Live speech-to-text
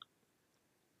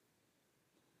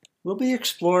We'll be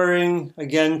exploring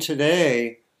again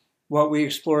today what we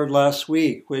explored last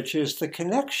week, which is the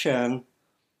connection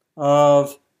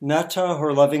of metta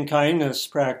or loving kindness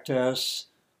practice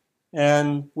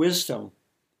and wisdom.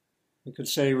 We could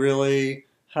say really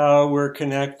how we're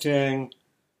connecting,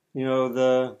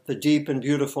 the deep and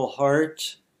beautiful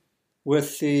heart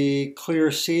with the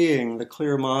clear seeing, the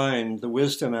clear mind, the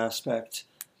wisdom aspect,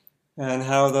 and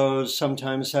how those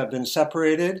sometimes have been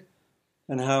separated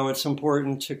and how it's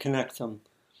important to connect them.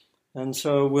 And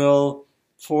so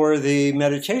for the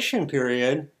meditation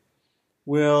period,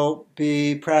 we'll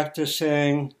be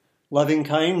practicing loving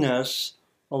kindness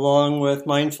along with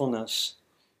mindfulness.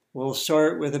 We'll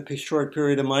start with a short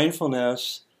period of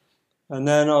mindfulness, and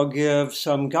then I'll give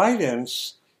some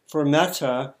guidance for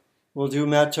metta. We'll do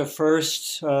metta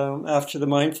first after the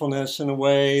mindfulness in a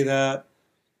way that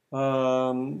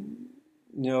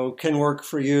can work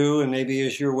for you and maybe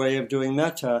is your way of doing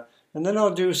metta. And then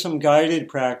I'll do some guided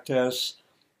practice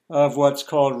of what's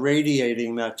called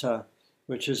Radiating Metta,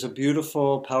 which is a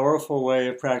beautiful, powerful way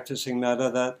of practicing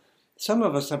metta that some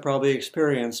of us have probably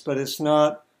experienced, but it's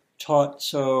not taught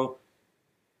so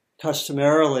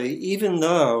customarily, even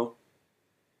though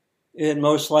it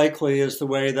most likely is the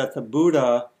way that the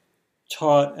Buddha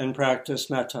taught and practiced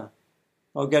metta.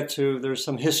 There's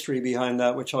some history behind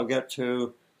that, which I'll get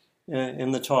to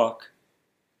in the talk.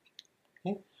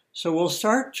 Okay? So we'll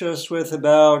start just with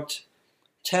about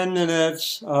 10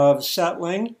 minutes of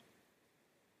settling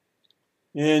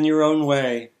in your own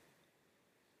way.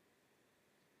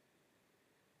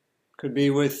 Could be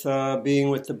with being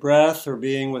with the breath or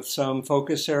being with some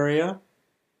focus area.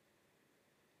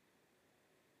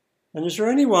 And is there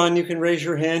anyone, you can raise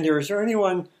your hand here, is there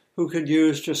anyone who could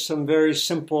use just some very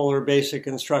simple or basic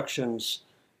instructions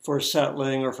for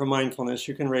settling or for mindfulness?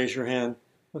 You can raise your hand.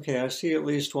 Okay, I see at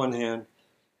least one hand.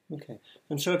 Okay,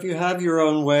 and so if you have your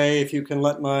own way, if you can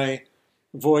let my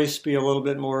voice be a little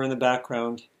bit more in the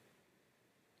background.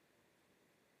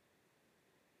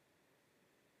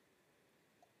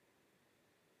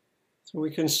 So we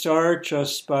can start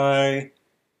just by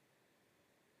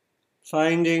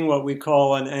finding what we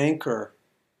call an anchor.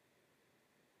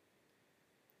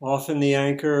 Often the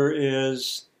anchor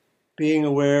is being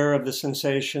aware of the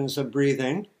sensations of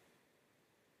breathing,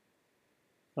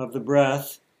 of the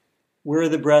breath, where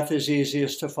the breath is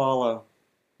easiest to follow,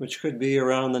 which could be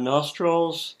around the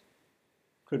nostrils,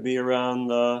 could be around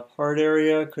the heart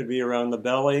area, could be around the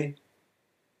belly.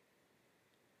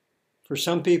 For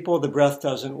some people, the breath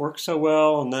doesn't work so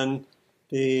well, and then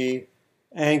the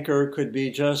anchor could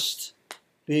be just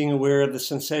being aware of the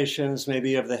sensations,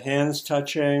 maybe of the hands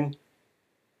touching,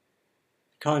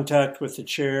 contact with the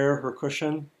chair or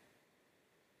cushion,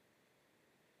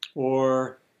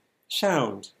 or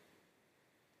sound.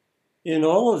 In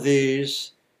all of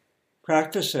these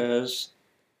practices,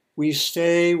 we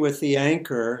stay with the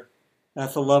anchor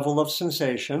at the level of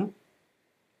sensation.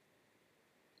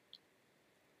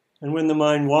 And when the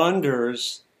mind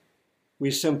wanders, we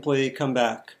simply come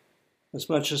back as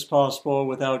much as possible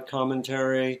without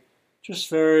commentary,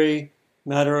 just very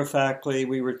matter-of-factly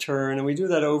we return, and we do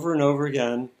that over and over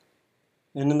again.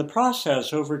 And in the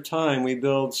process, over time, we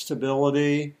build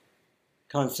stability,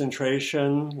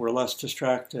 concentration, we're less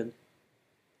distracted.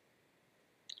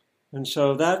 And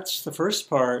so that's the first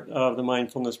part of the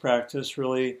mindfulness practice,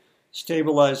 really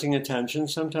stabilizing attention.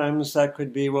 Sometimes that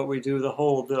could be what we do the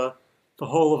whole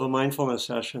of a mindfulness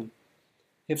session.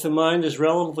 If the mind is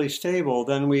relatively stable,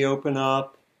 then we open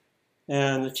up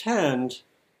and attend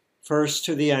first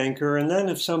to the anchor, and then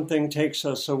if something takes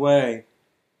us away,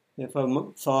 if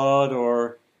a thought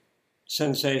or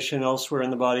sensation elsewhere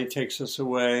in the body takes us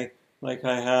away, like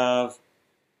I have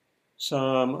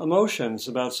some emotions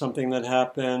about something that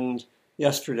happened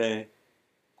yesterday,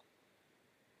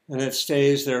 and it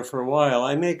stays there for a while,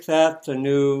 I make that the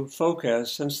new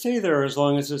focus and stay there as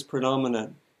long as it's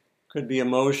predominant. Could be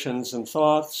emotions and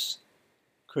thoughts,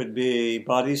 could be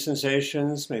body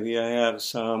sensations, maybe I have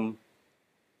a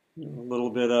little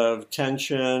bit of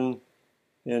tension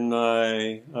in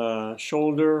my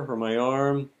shoulder or my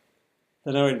arm,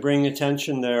 then I would bring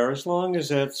attention there as long as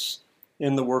it's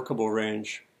in the workable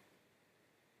range.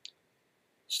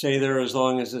 Stay there as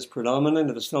long as it's predominant.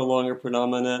 If it's no longer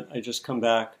predominant, I just come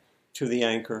back to the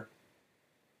anchor.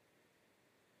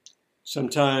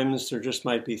 Sometimes there just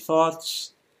might be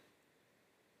thoughts,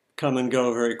 come and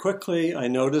go very quickly. I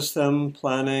notice them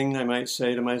planning, I might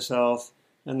say to myself,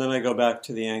 and then I go back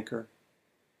to the anchor.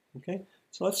 Okay,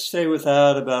 so let's stay with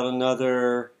that about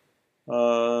another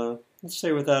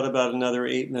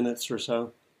 8 minutes or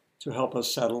so to help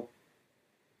us settle.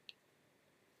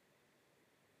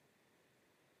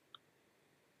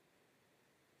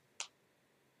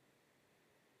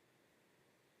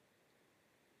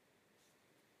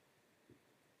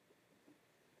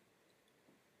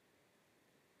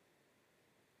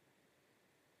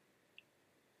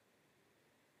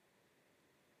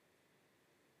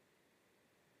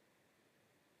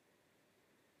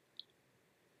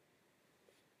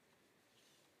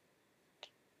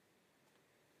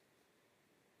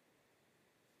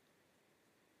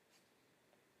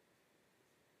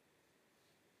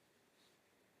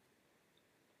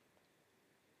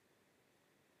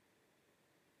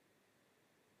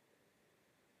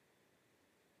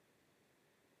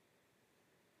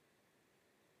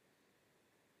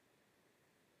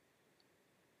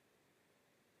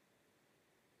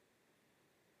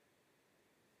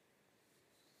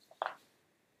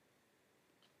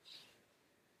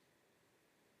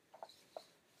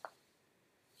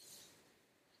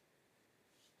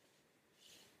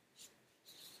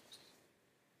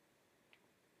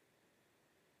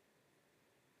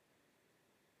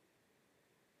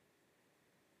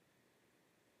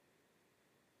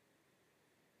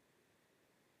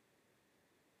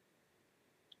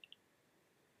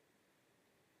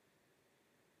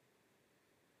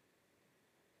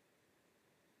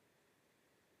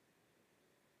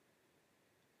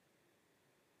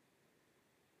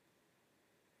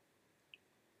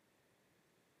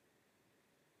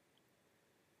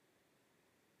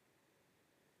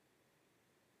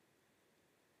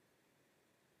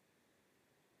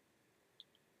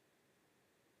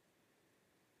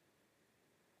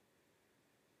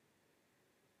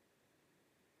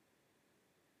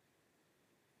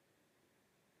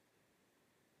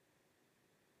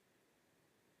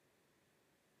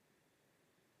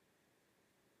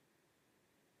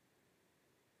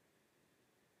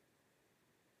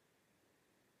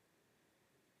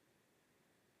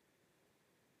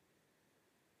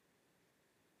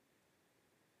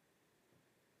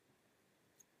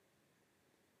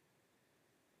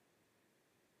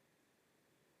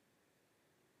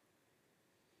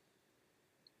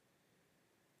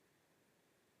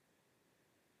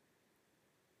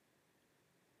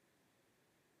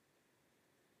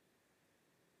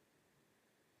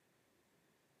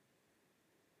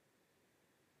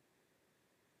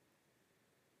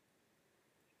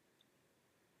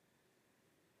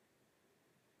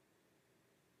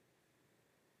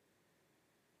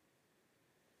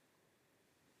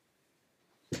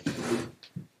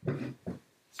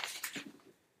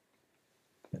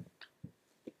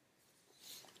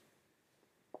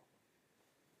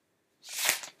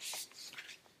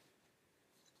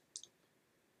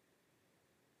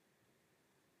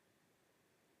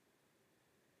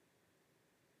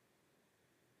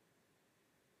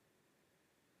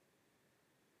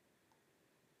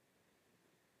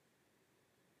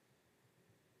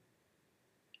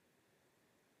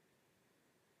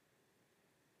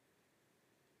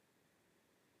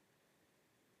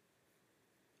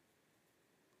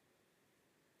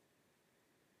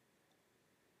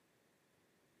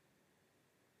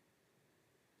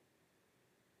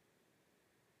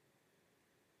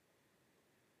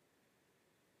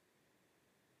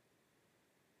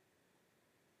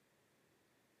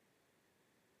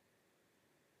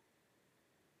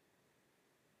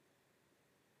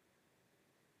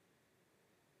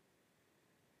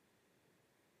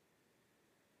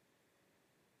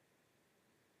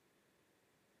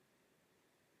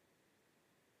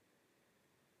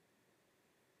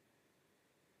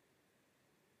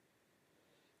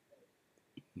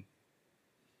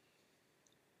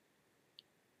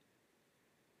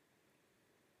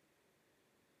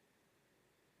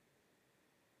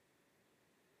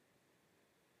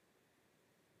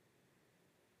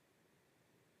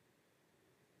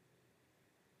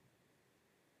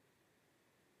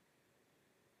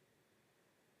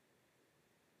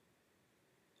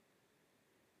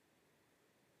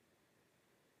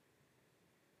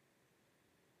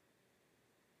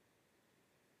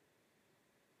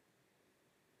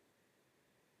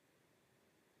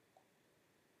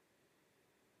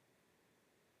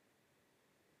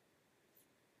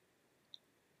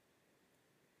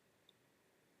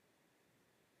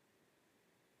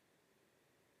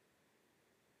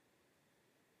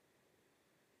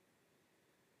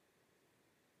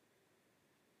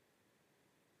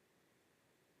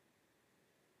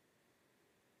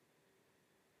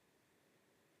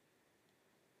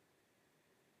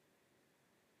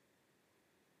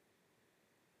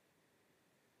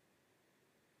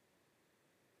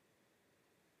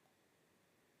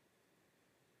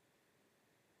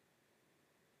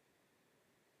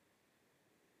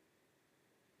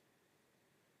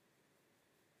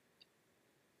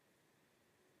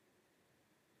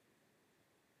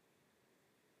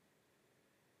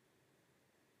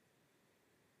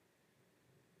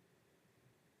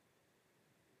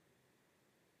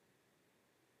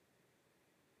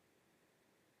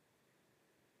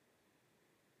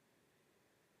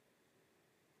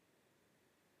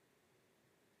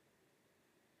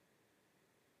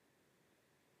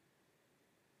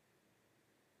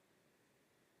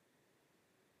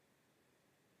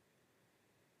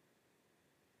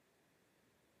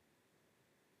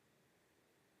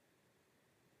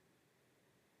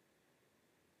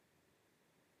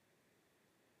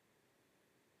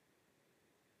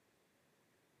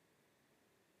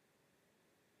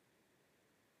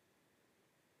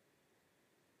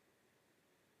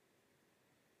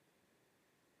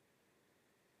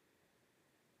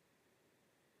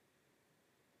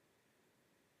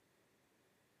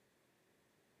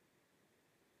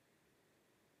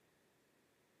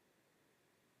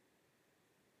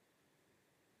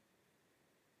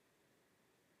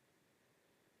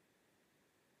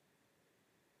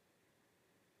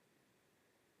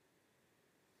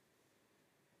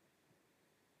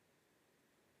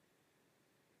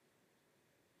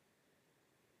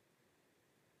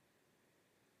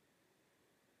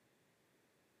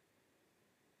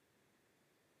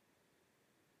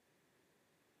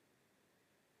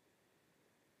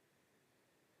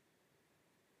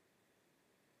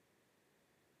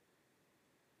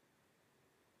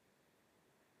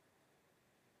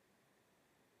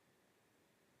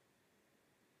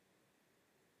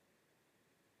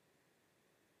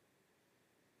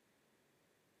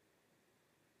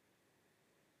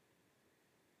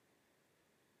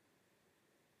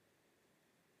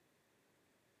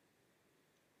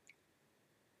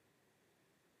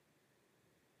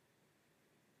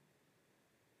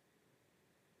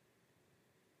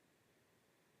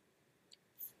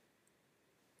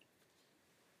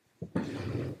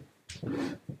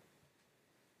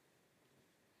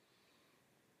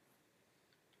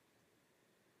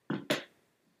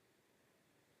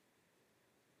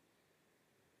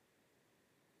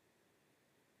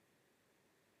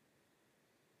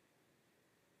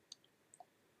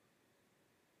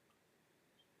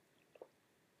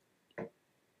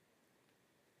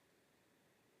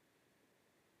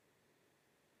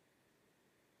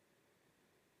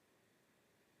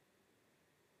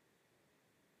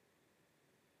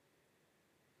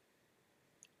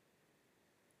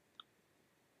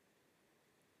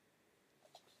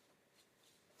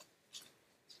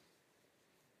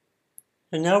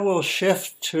 And now we'll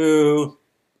shift to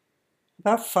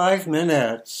about 5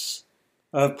 minutes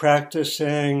of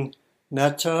practicing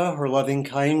metta or loving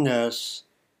kindness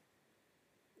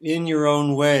in your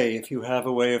own way, if you have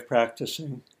a way of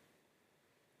practicing.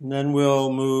 And then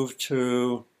we'll move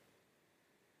to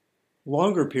a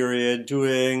longer period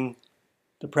doing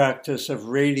the practice of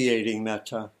radiating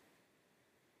metta.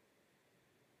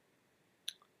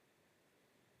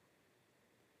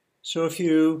 So if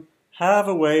you have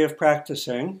a way of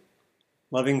practicing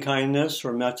loving kindness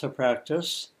or metta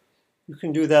practice, you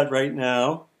can do that right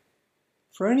now.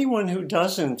 For anyone who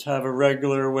doesn't have a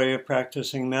regular way of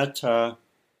practicing metta,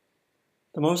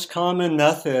 the most common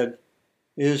method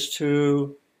is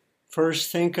to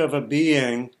first think of a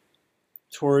being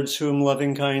towards whom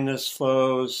loving kindness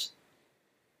flows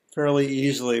fairly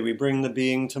easily. We bring the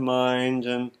being to mind,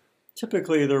 and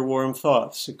typically they're warm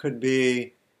thoughts. It could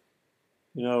be,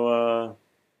 a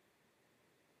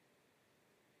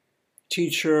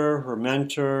teacher or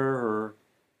mentor or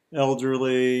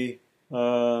elderly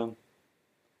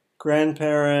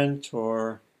grandparent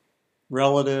or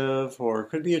relative, or it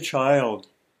could be a child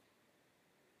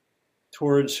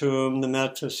towards whom the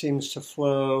metta seems to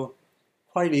flow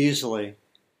quite easily.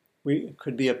 It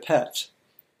could be a pet,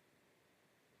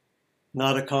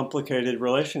 not a complicated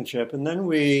relationship. And then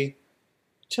we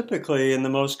typically, in the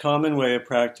most common way of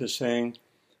practicing,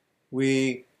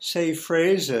 we say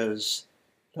phrases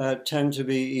that tend to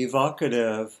be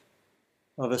evocative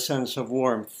of a sense of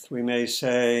warmth. We may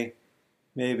say,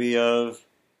 maybe of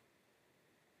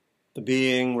the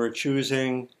being we're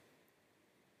choosing,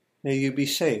 may you be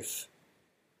safe.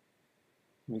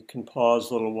 We can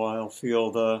pause a little while,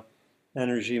 feel the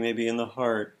energy maybe in the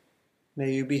heart.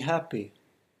 May you be happy.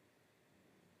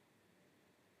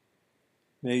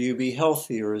 May you be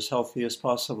healthy or as healthy as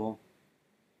possible.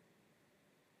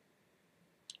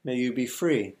 May you be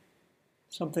free.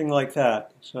 Something like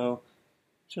that. So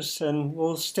and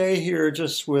we'll stay here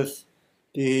just with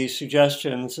the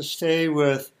suggestion to stay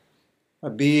with a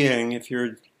being if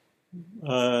you're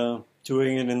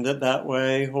doing it in that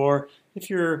way, or if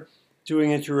you're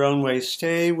doing it your own way,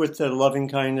 stay with the loving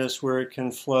kindness where it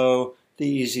can flow the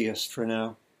easiest for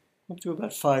now. We'll do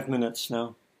about 5 minutes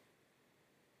now.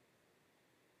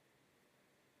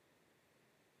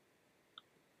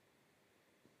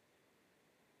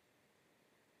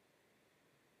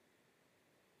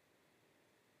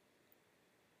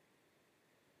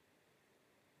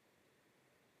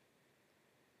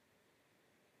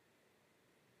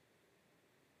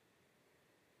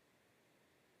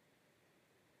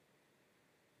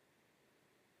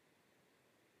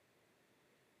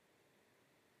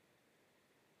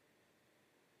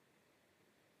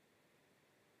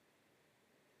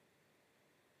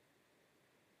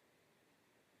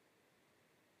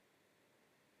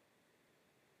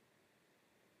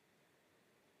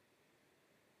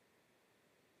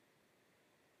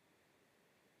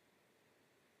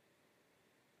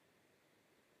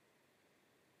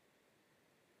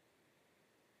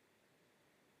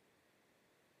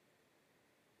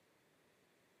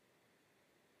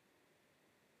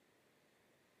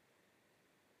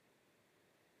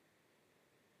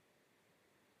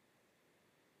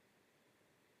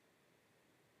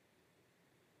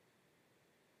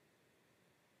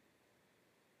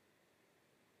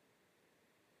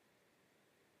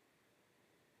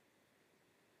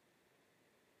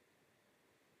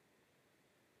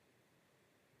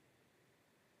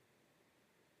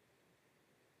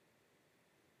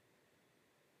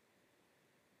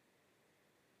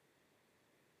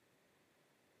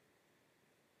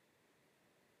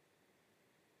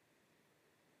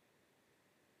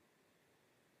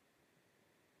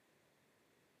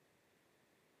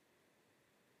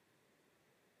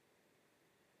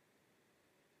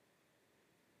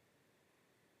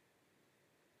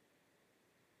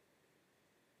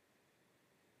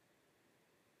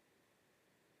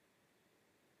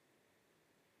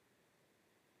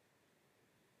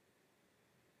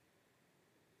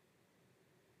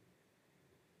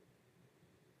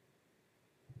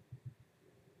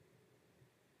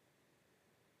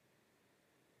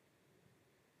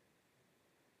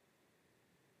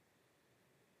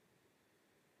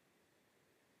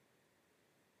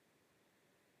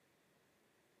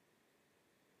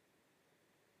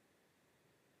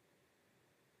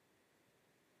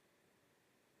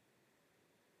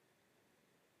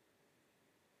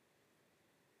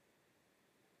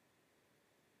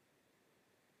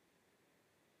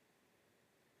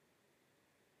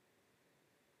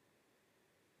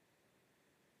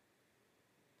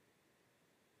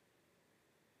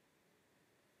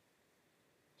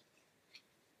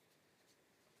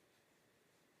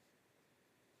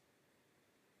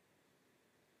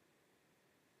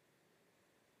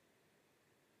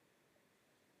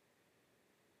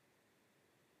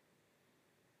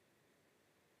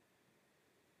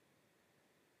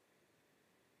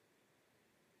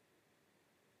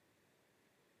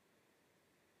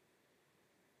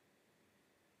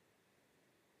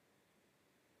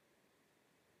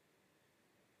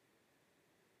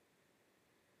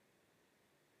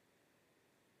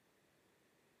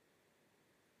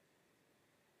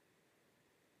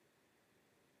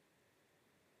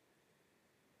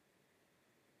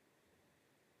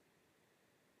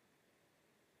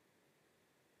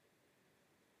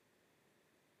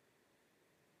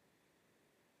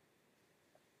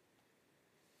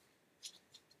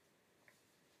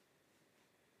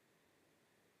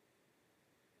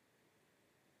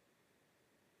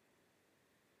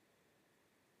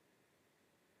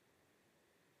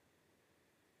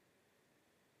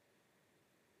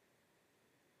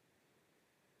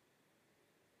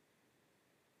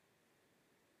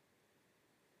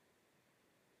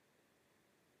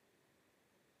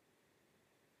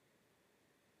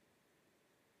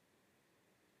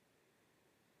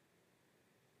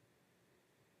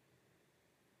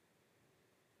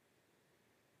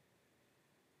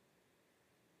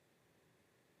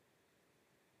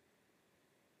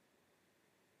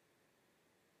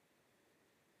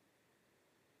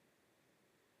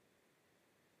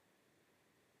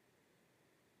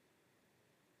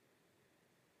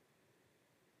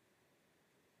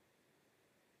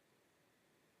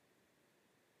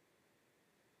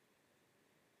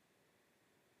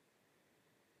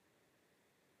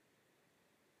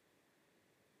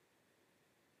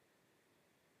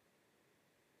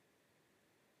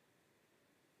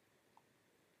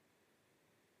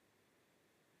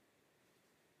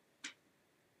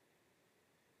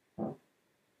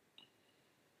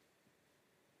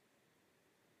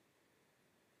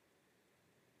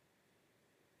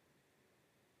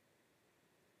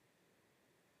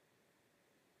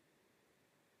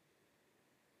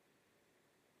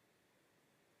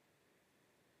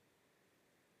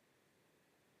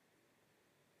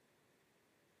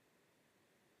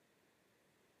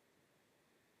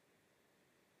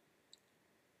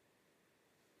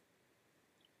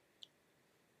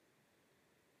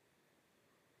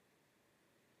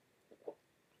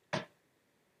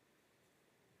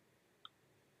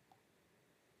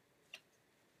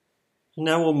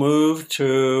 Now we'll move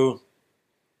to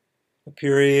a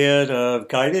period of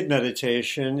guided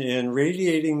meditation in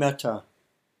Radiating Metta.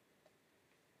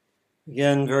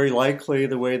 Again, very likely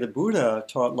the way the Buddha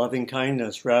taught loving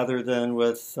kindness rather than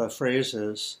with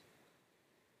phrases.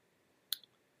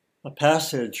 A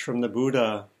passage from the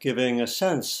Buddha giving a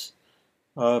sense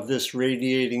of this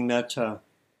radiating metta.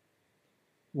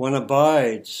 One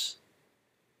abides,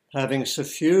 having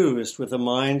suffused with the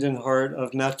mind and heart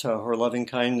of metta or loving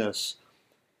kindness,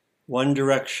 one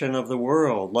direction of the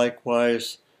world,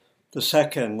 likewise the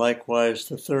second, likewise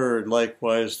the third,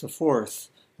 likewise the fourth,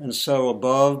 and so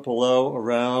above, below,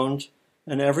 around,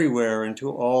 and everywhere into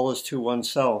all as to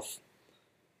oneself.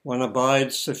 One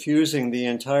abides suffusing the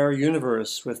entire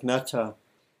universe with metta,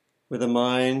 with a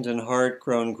mind and heart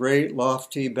grown great,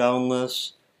 lofty,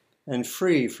 boundless, and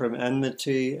free from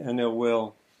enmity and ill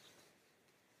will.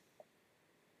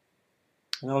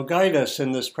 And I'll guide us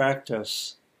in this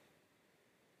practice.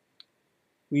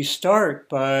 We start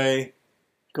by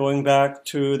going back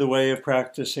to the way of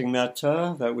practicing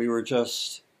metta that we were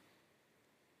just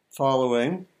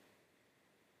following.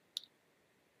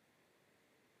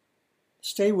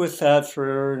 Stay with that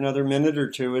for another minute or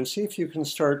two and see if you can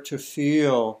start to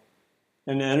feel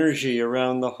an energy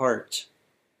around the heart.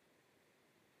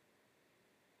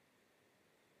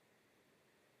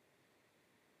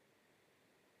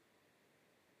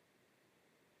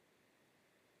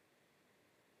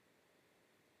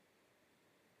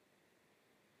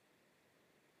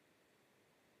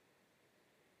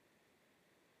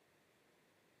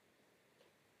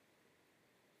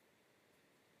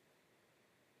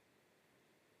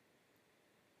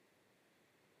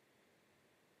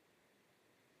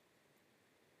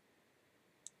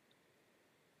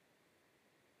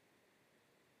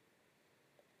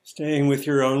 Staying with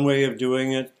your own way of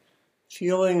doing it,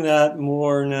 feeling that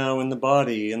more now in the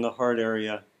body, in the heart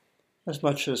area, as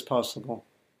much as possible.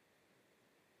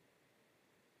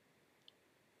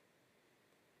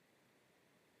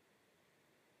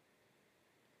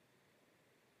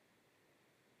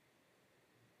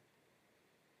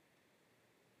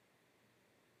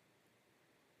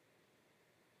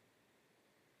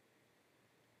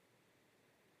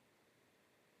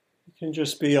 It can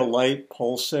just be a light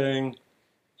pulsing,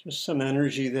 just some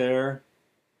energy there.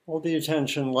 Hold the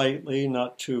attention lightly,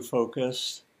 not too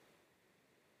focused.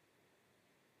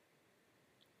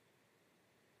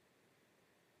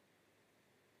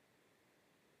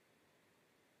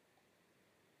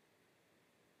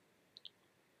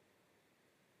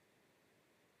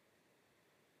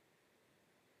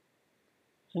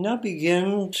 And now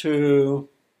begin to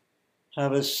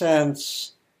have a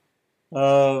sense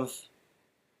of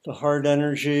the heart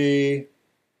energy,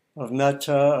 of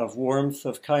metta, of warmth,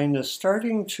 of kindness,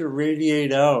 starting to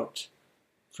radiate out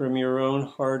from your own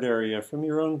heart area, from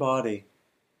your own body.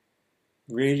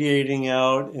 Radiating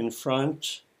out in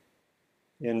front,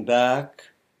 in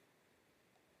back,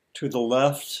 to the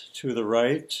left, to the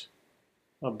right,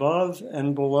 above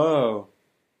and below,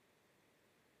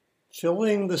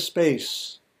 filling the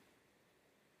space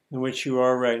in which you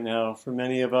are right now. For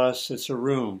many of us, it's a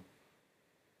room.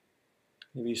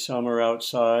 Maybe some are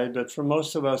outside, but for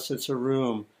most of us, it's a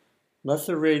room. Let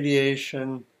the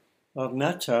radiation of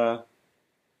metta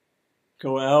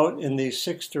go out in these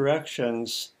 6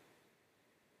 directions.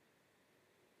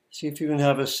 See if you can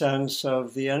have a sense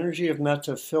of the energy of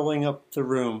metta filling up the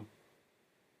room.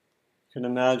 You can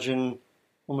imagine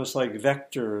almost like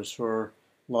vectors or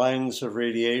lines of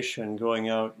radiation going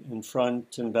out in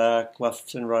front and back,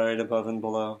 left and right, above and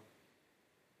below.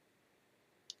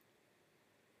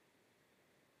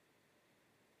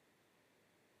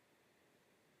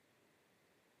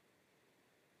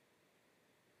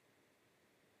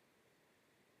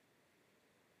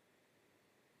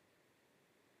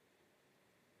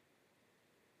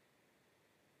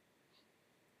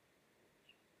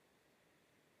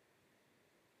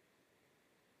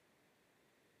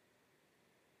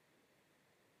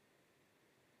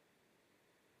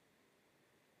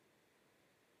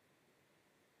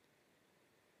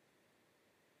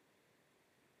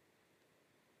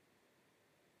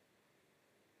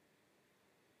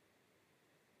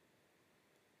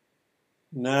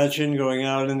 Imagine going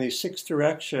out in these 6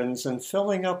 directions and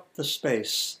filling up the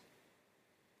space,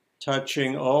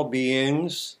 touching all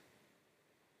beings,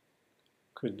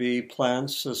 could be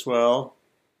plants as well,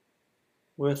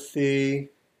 with the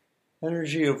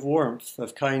energy of warmth,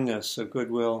 of kindness, of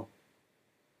goodwill.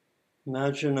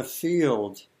 Imagine a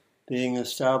field being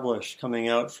established coming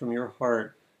out from your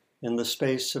heart in the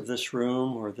space of this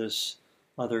room or this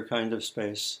other kind of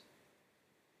space.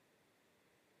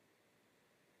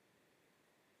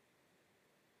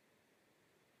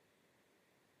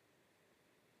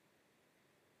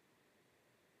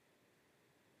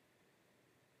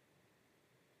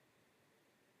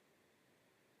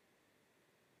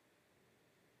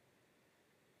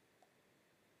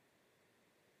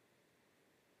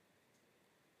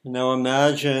 And now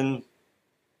imagine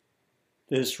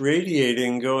this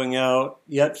radiating going out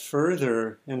yet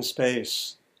further in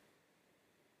space.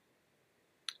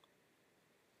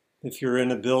 If you're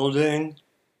in a building,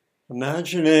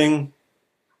 imagining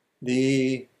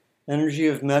the energy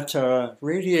of metta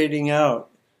radiating out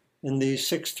in these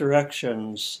 6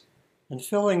 directions and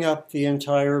filling up the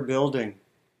entire building.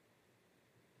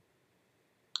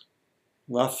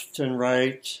 Left and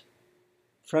right,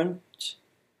 front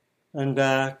and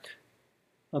back,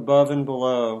 above and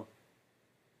below,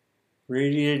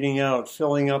 radiating out,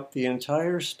 filling up the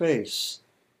entire space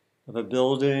of a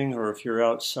building, or if you're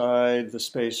outside, the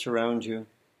space around you.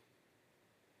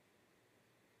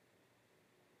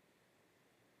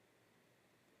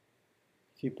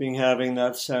 Keeping having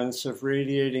that sense of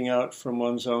radiating out from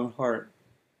one's own heart.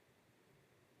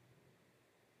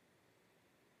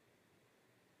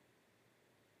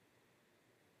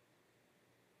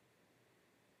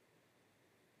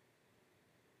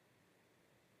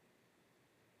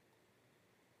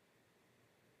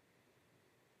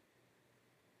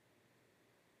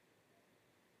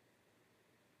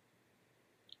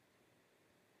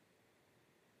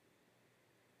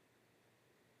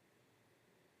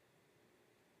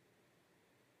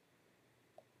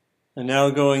 And now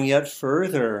going yet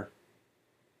further,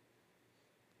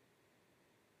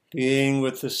 being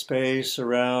with the space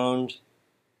around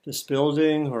this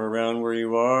building or around where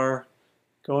you are,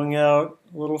 going out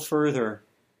a little further,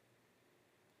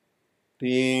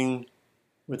 being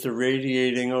with the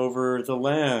radiating over the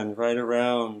land right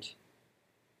around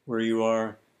where you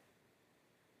are,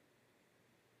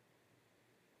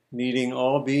 meeting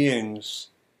all beings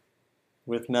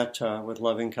with metta, with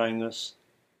loving kindness.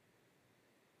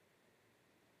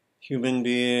 Human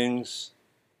beings,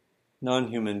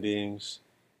 non-human beings.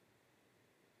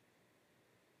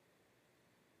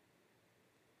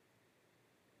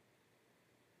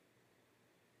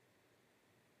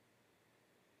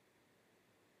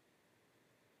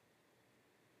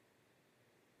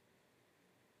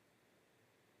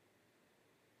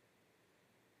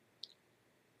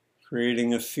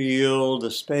 Creating a field,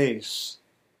 a space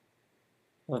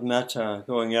of metta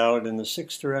going out in the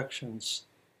 6 directions.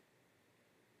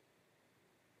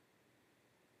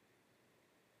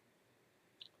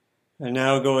 And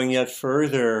now going yet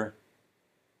further,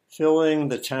 filling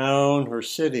the town or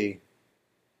city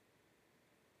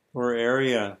or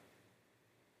area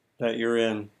that you're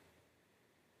in.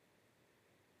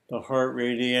 The heart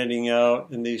radiating out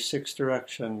in these 6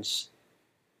 directions,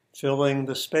 filling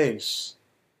the space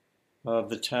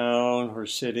of the town or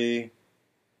city,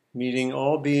 meeting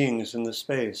all beings in the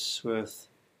space with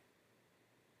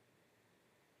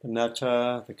the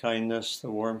metta, the kindness, the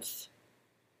warmth,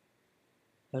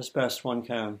 as best one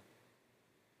can.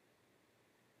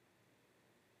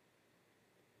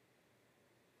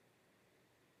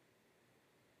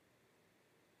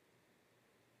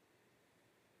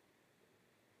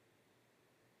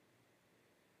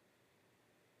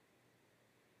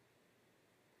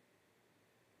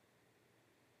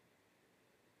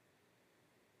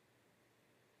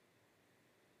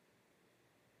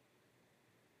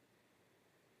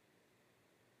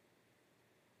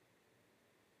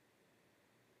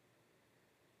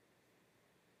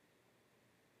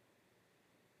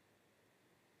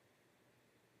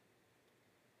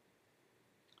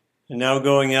 And now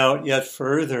going out yet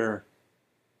further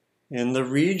in the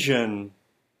region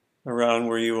around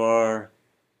where you are.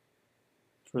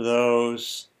 For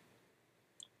those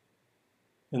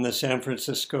in the San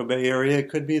Francisco Bay Area, it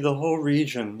could be the whole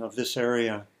region of this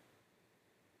area.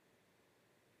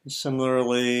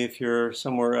 Similarly, if you're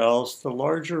somewhere else, the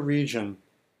larger region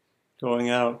going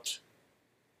out.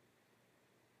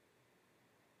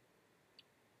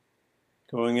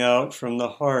 Going out from the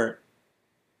heart,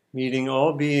 meeting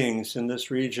all beings in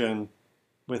this region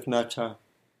with metta.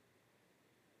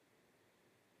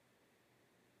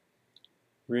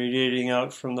 Radiating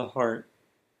out from the heart.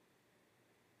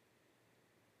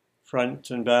 Front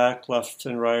and back, left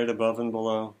and right, above and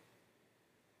below.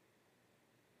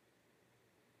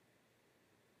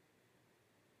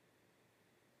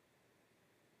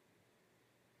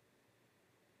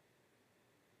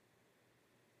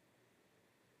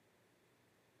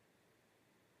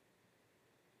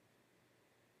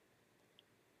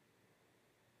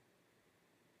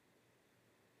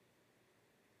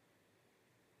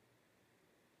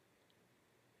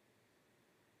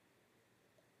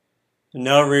 And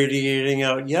now radiating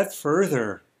out yet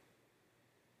further,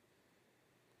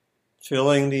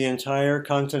 filling the entire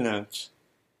continent.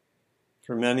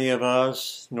 For many of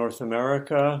us, North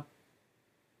America,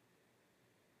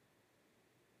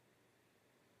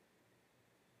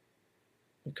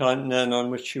 the continent on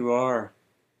which you are,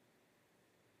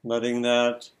 letting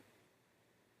that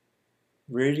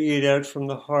radiate out from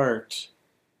the heart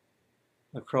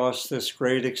across this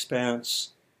great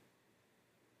expanse,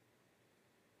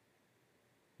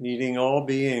 meeting all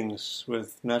beings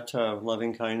with metta,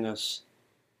 loving kindness.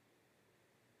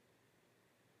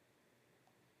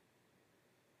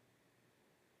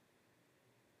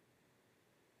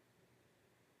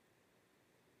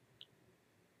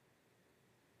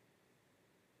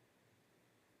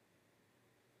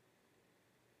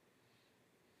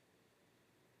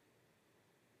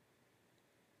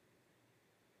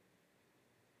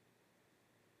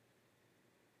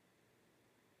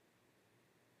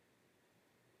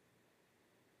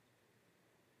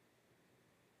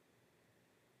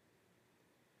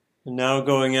 And now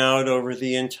going out over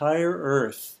the entire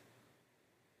earth,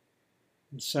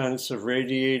 the sense of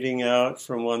radiating out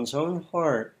from one's own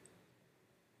heart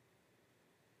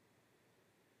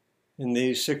in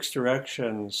these 6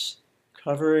 directions,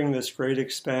 covering this great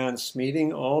expanse,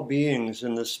 meeting all beings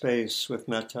in this space with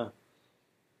metta.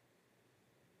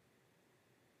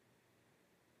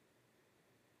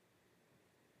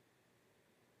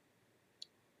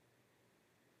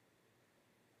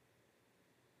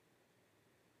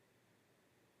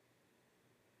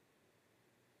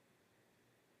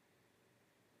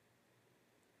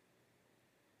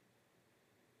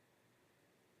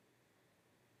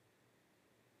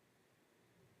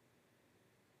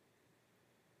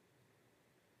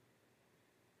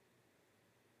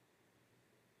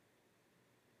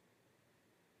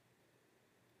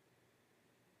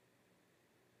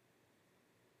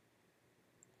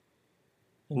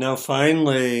 And now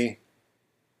finally,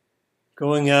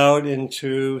 going out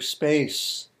into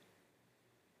space,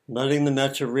 letting the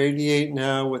metta radiate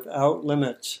now without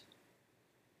limit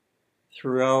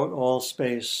throughout all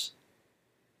space,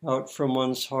 out from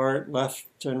one's heart,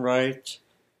 left and right,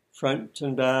 front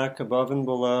and back, above and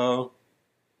below,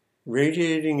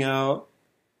 radiating out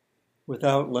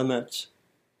without limit,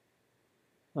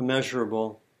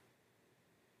 immeasurable,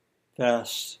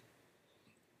 vast.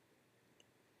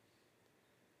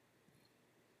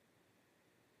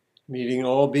 Meeting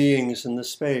all beings in the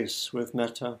space with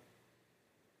metta.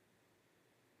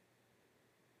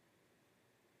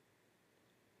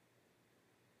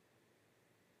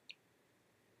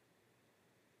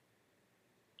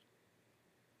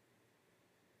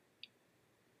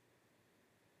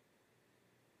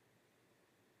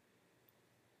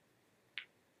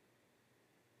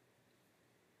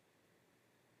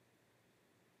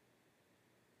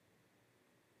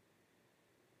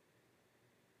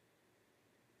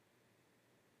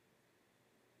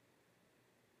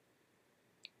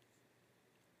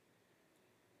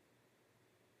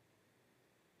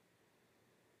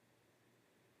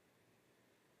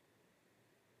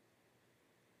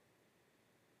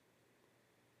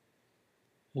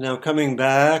 Now coming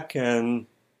back and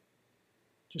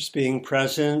just being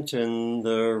present in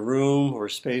the room or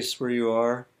space where you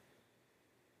are.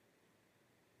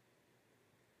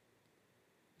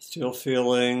 Still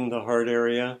feeling the heart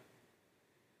area.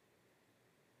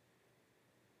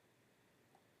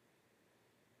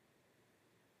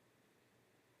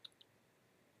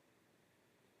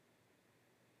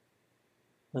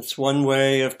 That's one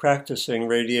way of practicing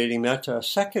radiating metta.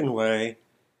 Second way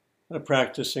of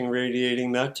practicing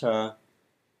radiating metta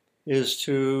is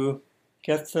to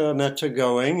get the metta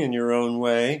going in your own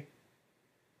way,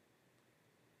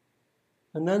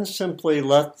 and then simply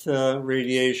let the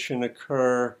radiation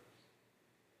occur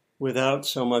without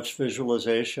so much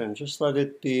visualization. Just let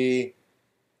it be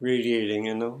radiating,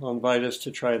 and I'll invite us to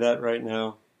try that right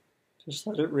now. Just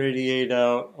let it radiate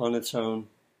out on its own.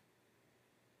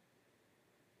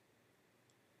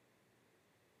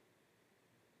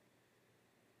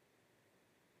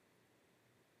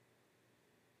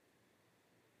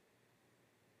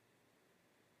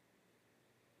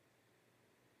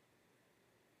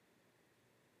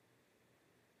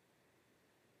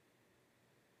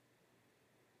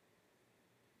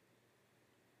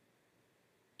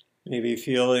 Maybe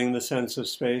feeling the sense of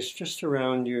space just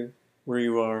around you, where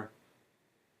you are.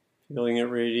 Feeling it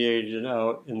radiated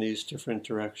out in these different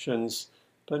directions,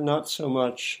 but not so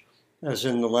much as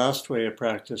in the last way of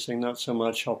practicing, not so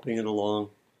much helping it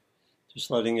along,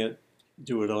 just letting it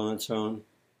do it on its own.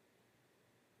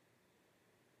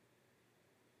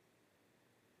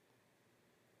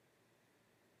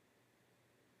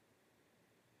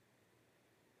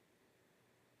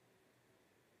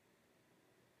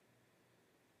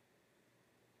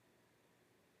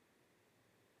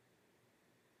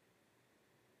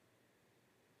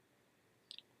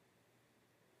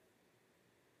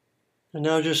 And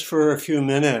now just for a few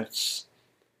minutes,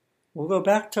 We'll go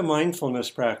back to mindfulness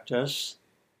practice,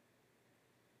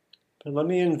 but let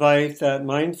me invite that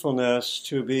mindfulness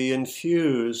to be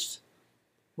infused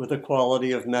with the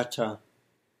quality of metta.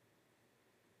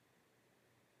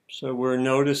 So we're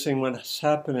noticing what's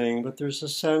happening, but there's a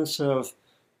sense of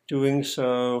doing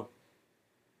so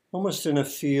almost in a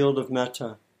field of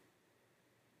metta.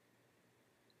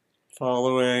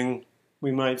 Following,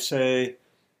 we might say,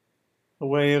 a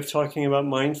way of talking about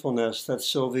mindfulness that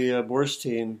Sylvia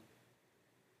Boorstein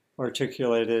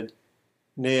articulated.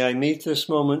 May I meet this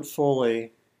moment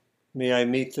fully. May I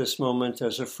meet this moment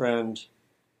as a friend.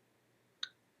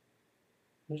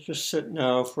 Let's just sit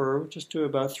now just do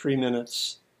about 3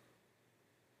 minutes.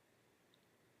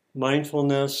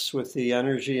 Mindfulness with the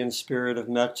energy and spirit of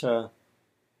metta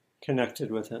connected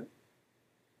with it.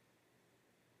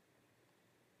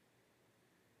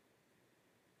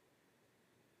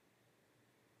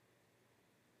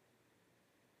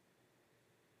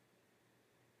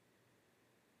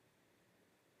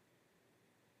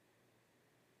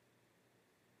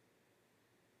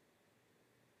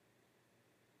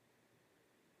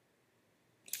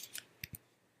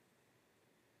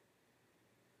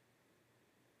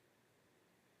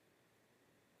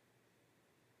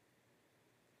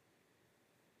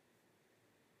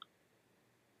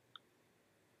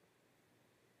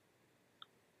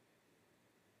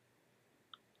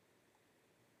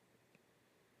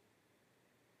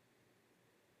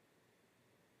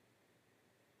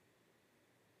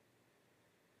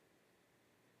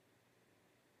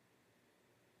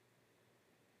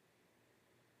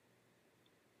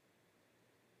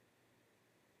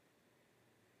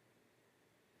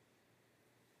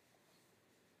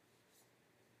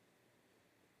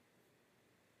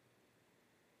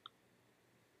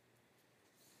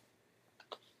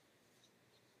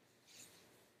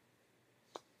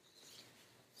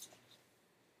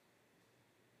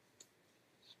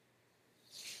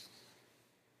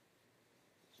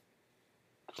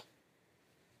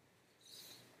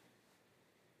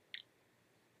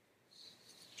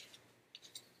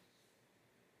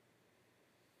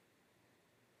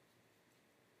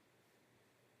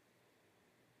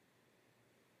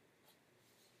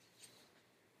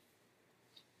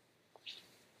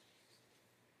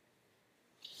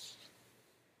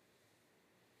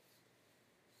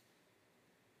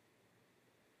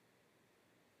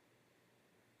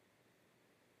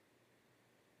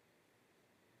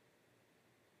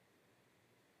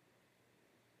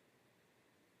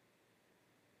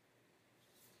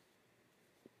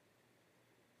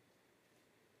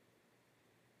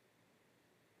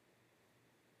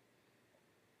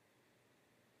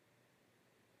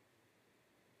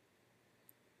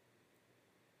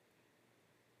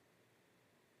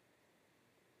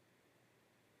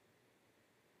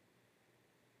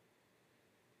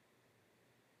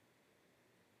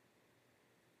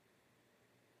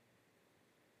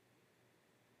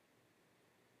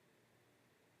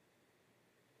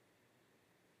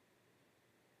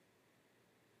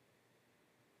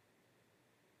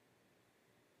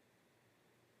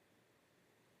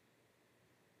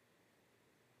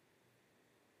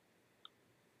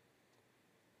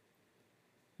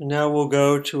 And now we'll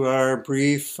go to our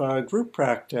brief group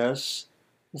practice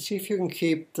and see if you can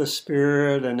keep the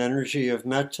spirit and energy of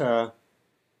metta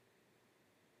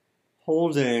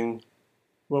holding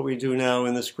what we do now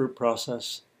in this group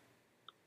process.